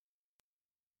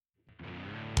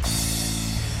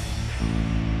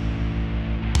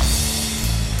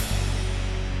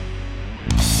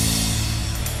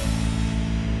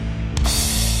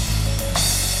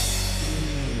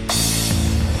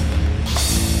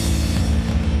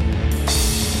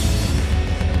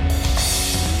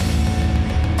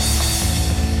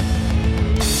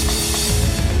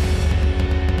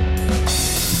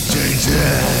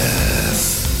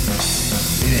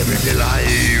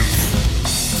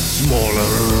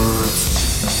alerts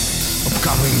of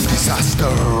coming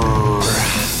disaster.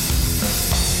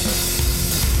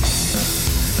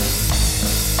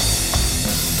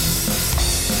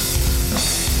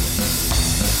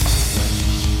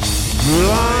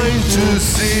 Blind to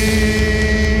see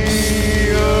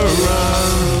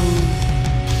around,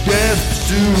 deaf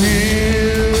to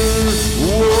hear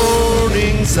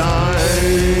warning signs.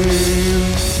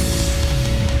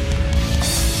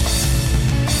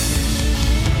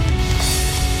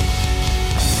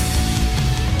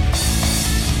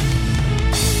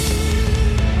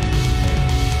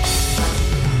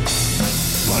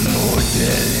 One more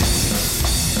dead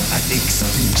at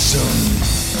extinction,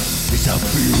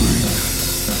 disappearing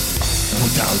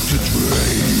without a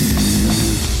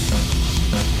trace.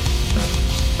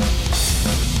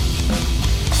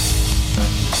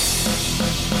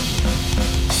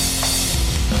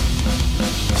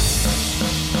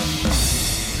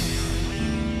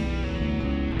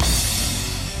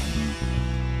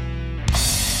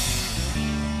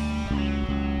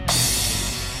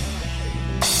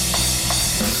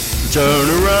 Turn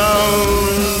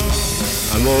around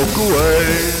and walk away.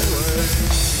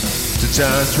 The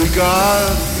chance we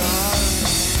got,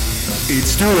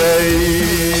 it's too late.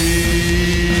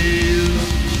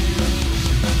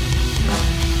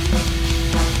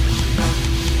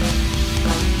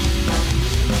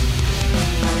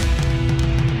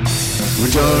 We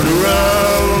turn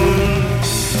around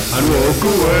and walk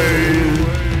away.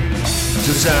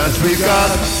 The chance we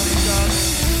got,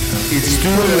 it's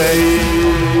too late.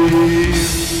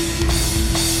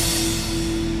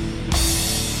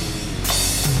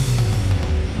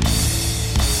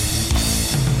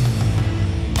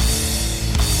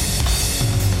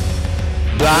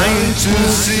 Blind to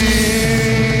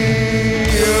see